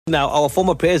Now, our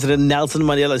former President Nelson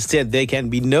Mandela said there can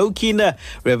be no keener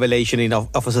revelation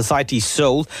of a society's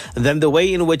soul than the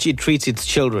way in which it treats its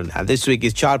children. And this week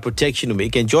is Child Protection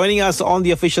Week. And joining us on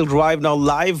the official drive now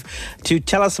live to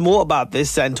tell us more about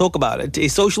this and talk about it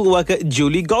is social worker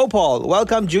Julie Gopaul.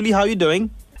 Welcome, Julie. How are you doing?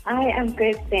 I am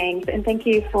good, thanks. And thank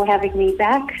you for having me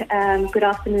back. Good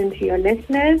afternoon to your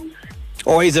listeners.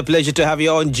 Always a pleasure to have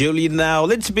you on, Julie. Now,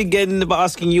 let's begin by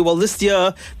asking you, well, this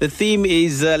year, the theme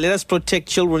is let us protect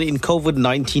children in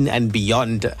COVID-19 and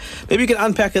beyond. Maybe you can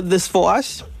unpack this for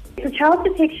us? So Child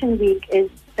Protection Week is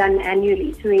done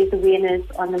annually to raise awareness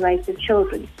on the rights of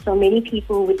children. So many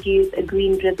people would use a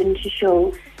green ribbon to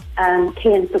show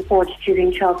care and support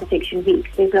during Child Protection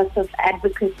Week. There's lots of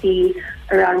advocacy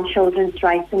around children's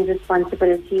rights and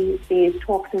responsibilities. There's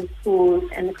talks in schools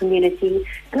and the community.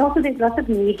 And also there's lots of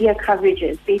media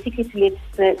coverages, basically to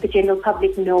let the general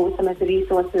public know some of the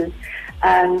resources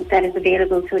that is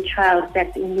available to a child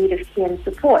that's in need of care and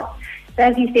support. So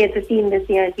as you said, the theme this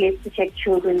year is Let's Protect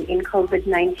Children in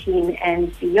COVID-19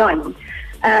 and Beyond.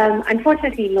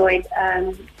 Unfortunately, Lloyd,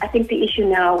 I think the issue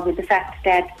now with the fact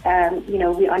that,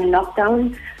 we're on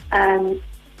lockdown,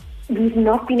 we've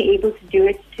not been able to do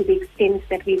it to the extent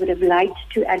that we would have liked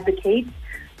to advocate.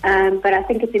 But I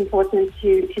think it's important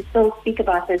to still speak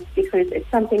about this because it's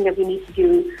something that we need to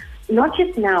do, not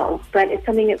just now, but it's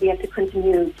something that we have to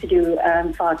continue to do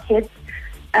for our kids.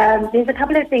 There's a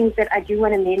couple of things that I do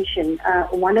want to mention,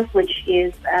 one of which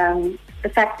is the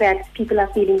fact that people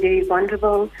are feeling very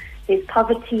vulnerable. There's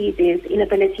poverty, there's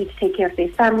inability to take care of their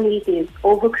family, there's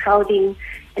overcrowding,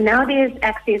 and now there's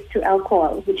access to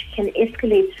alcohol, which can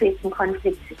escalate stress and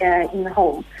conflict in the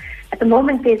home. At the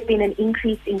moment, there's been an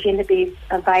increase in gender-based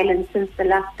violence since the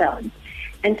lockdown.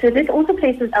 And so this also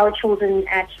places our children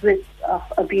at risk of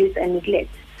abuse and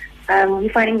neglect.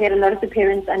 We're finding that a lot of the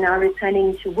parents are now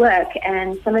returning to work,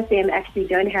 and some of them actually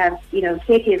don't have,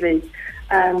 caregivers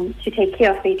to take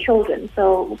care of their children.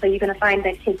 So you're going to find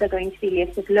that kids are going to be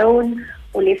left alone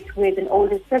or left with an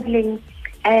older sibling.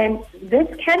 And this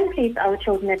can place our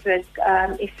children at risk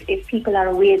if people are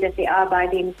aware that they are by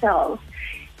themselves.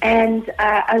 And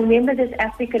I remember this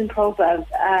African proverb,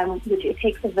 which it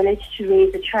takes a village to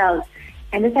raise a child.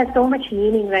 And this has so much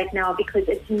meaning right now because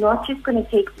it's not just going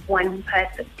to take one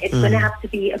person. It's going to have to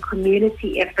be a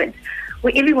community effort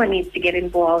where everyone needs to get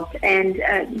involved and,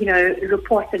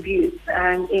 report abuse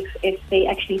if they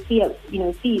actually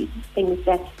see things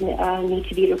that need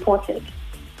to be reported.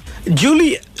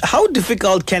 Julie, how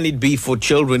difficult can it be for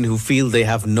children who feel they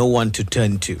have no one to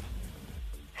turn to?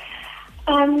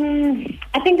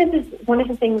 I think this is one of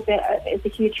the things that is a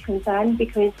huge concern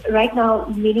because right now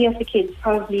many of the kids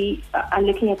probably are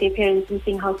looking at their parents and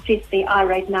seeing how stressed they are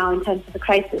right now in terms of the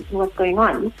crisis and what's going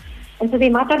on. And so they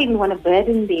might not even want to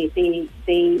burden their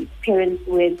parents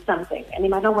with something, and they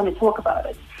might not want to talk about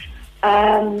it.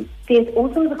 There's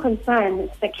also the concern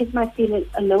that kids might feel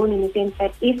alone in the sense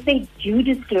that if they do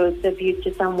disclose the abuse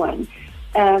to someone,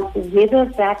 whether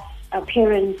that a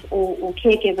parent or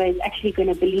caregiver is actually going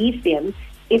to believe them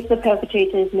if the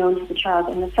perpetrator is known to the child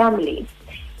and the family.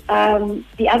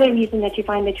 The other reason that you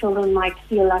find that children might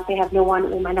feel like they have no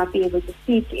one or might not be able to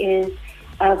speak is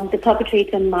the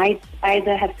perpetrator might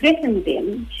either have threatened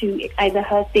them to either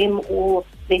hurt them or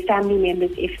their family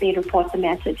members if they report the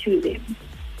matter to them.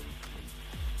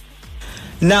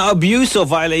 Now, abuse or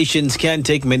violations can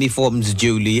take many forms,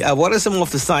 Julie. What are some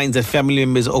of the signs that family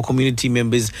members or community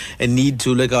members need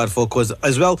to look out for? Because,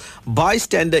 as well,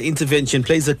 bystander intervention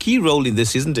plays a key role in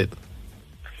this, isn't it?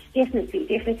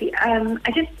 Definitely.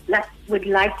 I just would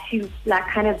like to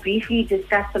kind of briefly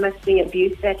discuss some of the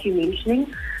abuse that you're mentioning,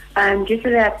 just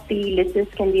so that the listeners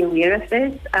can be aware of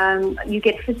this. You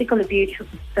get physical abuse,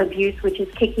 which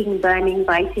is kicking, burning,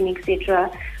 biting,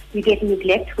 etc. You get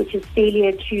neglect, which is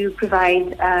failure to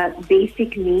provide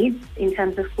basic needs in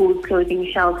terms of food,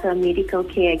 clothing, shelter, medical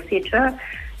care, etc.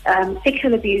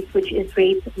 Sexual abuse, which is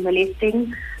rape,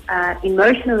 molesting.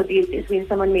 Emotional abuse is when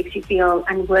someone makes you feel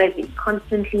unworthy,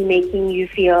 constantly making you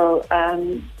feel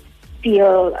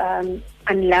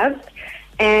unloved.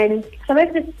 And some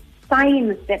of the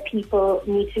signs that people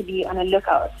need to be on a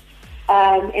lookout.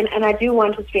 And I do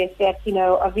want to stress that,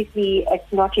 obviously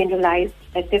it's not generalized,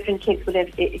 that different kids would have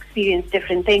experienced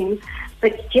different things,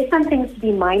 but just some things to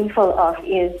be mindful of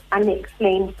is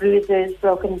unexplained bruises,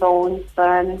 broken bones,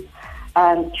 burns.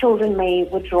 Children may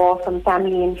withdraw from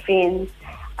family and friends,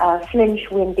 flinch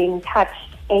when being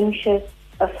touched, anxious,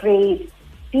 afraid,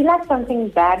 feel like something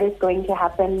bad is going to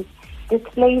happen,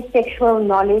 display sexual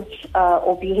knowledge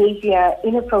or behavior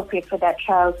inappropriate for that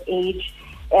child's age.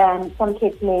 Some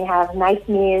kids may have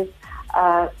nightmares,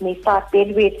 may start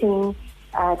bedwetting,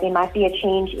 There might be a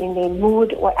change in their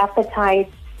mood or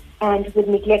appetite. And with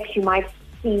neglect, you might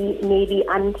see maybe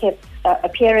unkept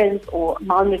appearance or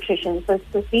malnutrition. So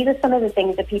these are some of the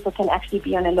things that people can actually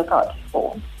be on a lookout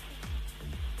for.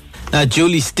 Now,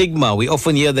 Julie, stigma. We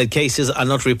often hear that cases are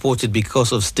not reported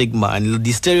because of stigma, and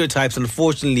the stereotypes,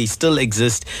 unfortunately, still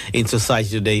exist in society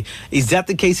today. Is that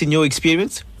the case in your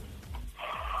experience?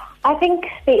 I think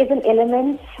there is an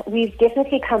element. We've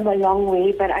definitely come a long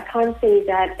way, but I can't say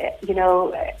that,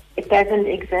 it doesn't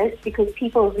exist, because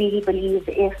people really believe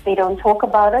if they don't talk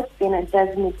about it, then it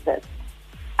doesn't exist.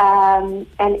 And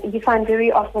you find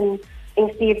very often,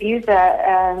 if the abuser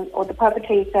or the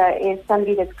perpetrator is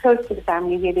somebody that's close to the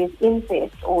family, where there's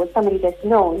incest or somebody that's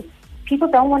known, people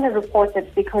don't want to report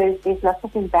it because there's lots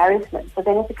of embarrassment. So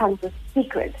then it becomes a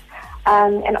secret.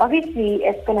 And obviously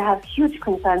it's going to have huge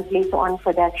concerns later on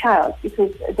for their child,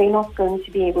 because they're not going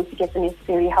to be able to get the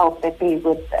necessary help that they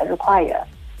would require.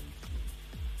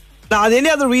 Now, are there any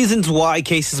other reasons why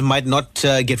cases might not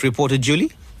get reported,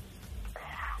 Julie?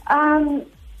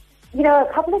 A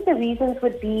couple of the reasons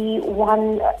would be,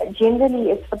 one,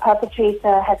 generally it's the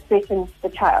perpetrator has threatened the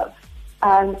child.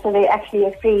 So they're actually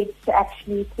afraid to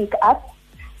actually speak up.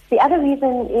 The other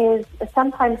reason is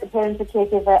sometimes the parent or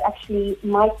caregiver actually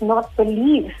might not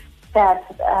believe what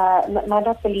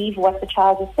the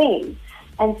child is saying.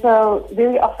 And so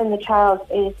very often the child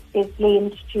is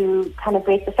blamed to kind of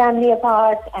break the family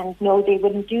apart and no, they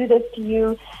wouldn't do this to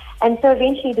you. And so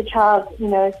eventually the child,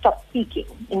 stops speaking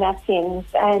in that sense,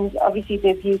 and obviously the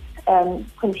abuse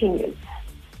continues.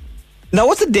 Now,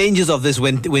 what's the dangers of this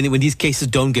when these cases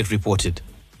don't get reported?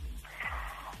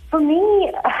 For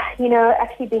me,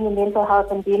 actually being in mental health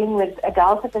and dealing with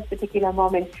adults at this particular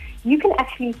moment, you can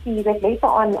actually see that later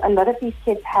on a lot of these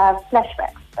kids have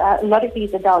flashbacks. A lot of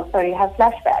these adults, have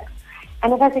flashbacks.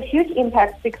 And it has a huge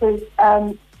impact because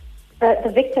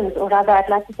the victims, or rather I'd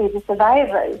like to say the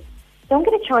survivors, don't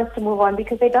get a chance to move on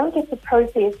because they don't get to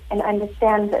process and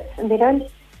understand this. And they don't,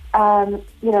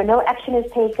 no action is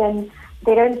taken.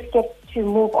 They don't get to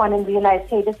move on and realize,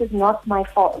 hey, this is not my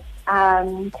fault.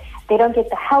 They don't get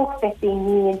the help that they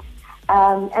need.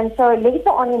 And so later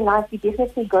on in life, you're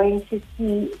definitely going to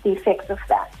see the effects of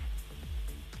that.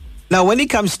 Now, when it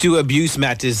comes to abuse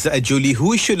matters, Julie,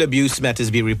 who should abuse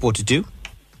matters be reported to?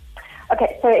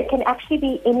 Okay, so it can actually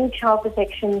be any child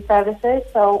protection services.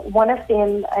 So one of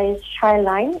them is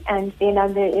Childline, and their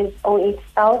number is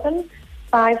 08000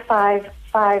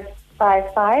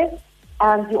 55555.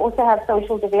 You also have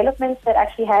social development that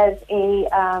actually has a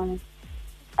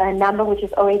number which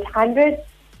is 0800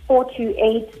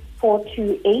 428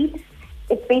 428.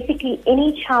 It's basically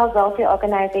any child welfare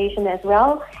organization as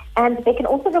well. And they can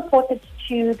also report it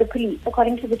to the police.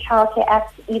 According to the Child Care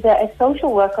Act, either a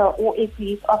social worker or a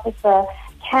police officer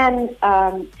can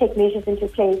take measures into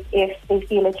place if they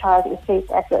feel a child is placed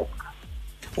at risk.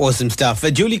 Awesome stuff.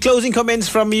 Julie, closing comments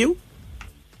from you?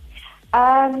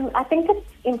 I think it's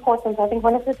important. I think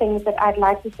one of the things that I'd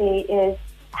like to say is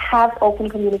have open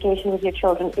communication with your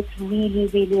children. It's really,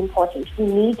 really important. We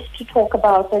need to talk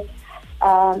about it.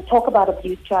 Talk about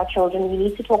abuse to our children. We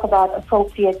need to talk about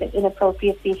appropriate and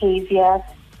inappropriate behavior.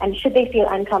 And should they feel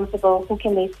uncomfortable, who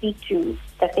can they speak to?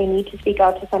 That they need to speak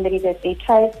out to somebody that they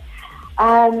trust.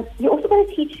 You also got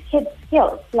to teach kids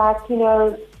skills. Like,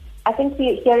 I think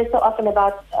we hear it so often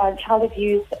about child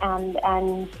abuse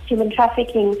and human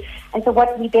trafficking. And so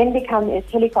what we then become is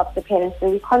helicopter parents. So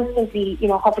we're constantly,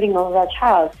 hovering over our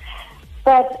child.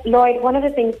 But, Lloyd, one of the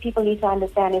things people need to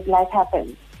understand is life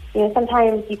happens.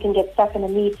 Sometimes you can get stuck in a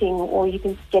meeting or you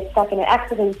can get stuck in an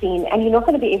accident scene and you're not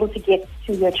going to be able to get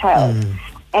to your child.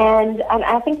 And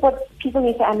I think what people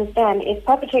need to understand is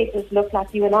perpetrators look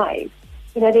like you and I.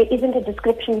 There isn't a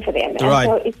description for them. Right. And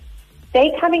so if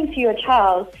they're coming to your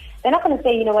child, they're not going to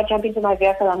say, jump into my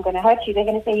vehicle, I'm going to hurt you. They're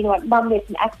going to say, Mom, there's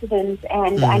an accident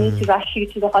and I need to rush you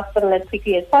to the hospital as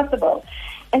quickly as possible.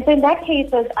 And so in that case,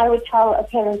 I would tell a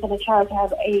parent and a child to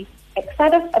have a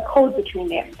kind of a code between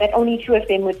them that only two of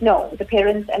them would know, the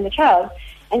parents and the child.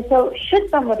 And so should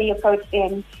somebody approach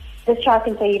them, this child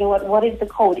can say, what is the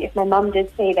code? If my mom did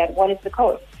say that, what is the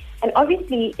code? And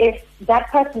obviously, if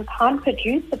that person can't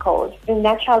produce the code, then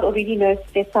that child already knows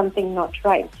there's something not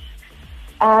right.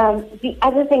 The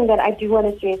other thing that I do want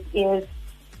to stress is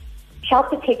Child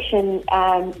Protection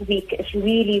Week is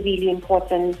really, really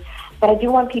important. But I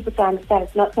do want people to understand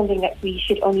it's not something that we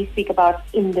should only speak about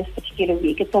in this particular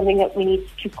week. It's something that we need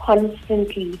to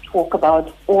constantly talk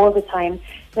about all the time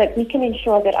so that we can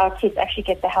ensure that our kids actually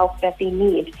get the help that they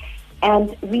need.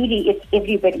 And really, it's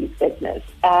everybody's business.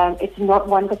 It's not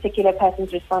one particular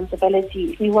person's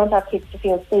responsibility. If we want our kids to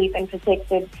feel safe and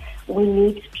protected, we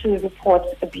need to report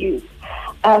abuse.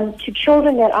 To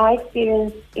children that are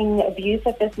experiencing abuse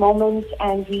at this moment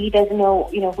and really doesn't know,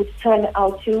 who to turn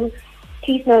out to,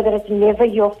 please know that it's never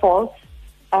your fault.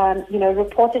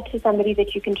 Report it to somebody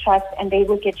that you can trust, and they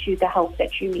will get you the help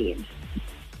that you need.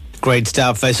 Great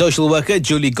stuff. Social worker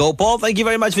Julie Gopaul, thank you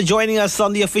very much for joining us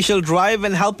on the official drive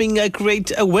and helping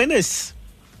create awareness.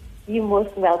 You're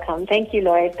most welcome. Thank you,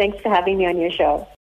 Lloyd. Thanks for having me on your show.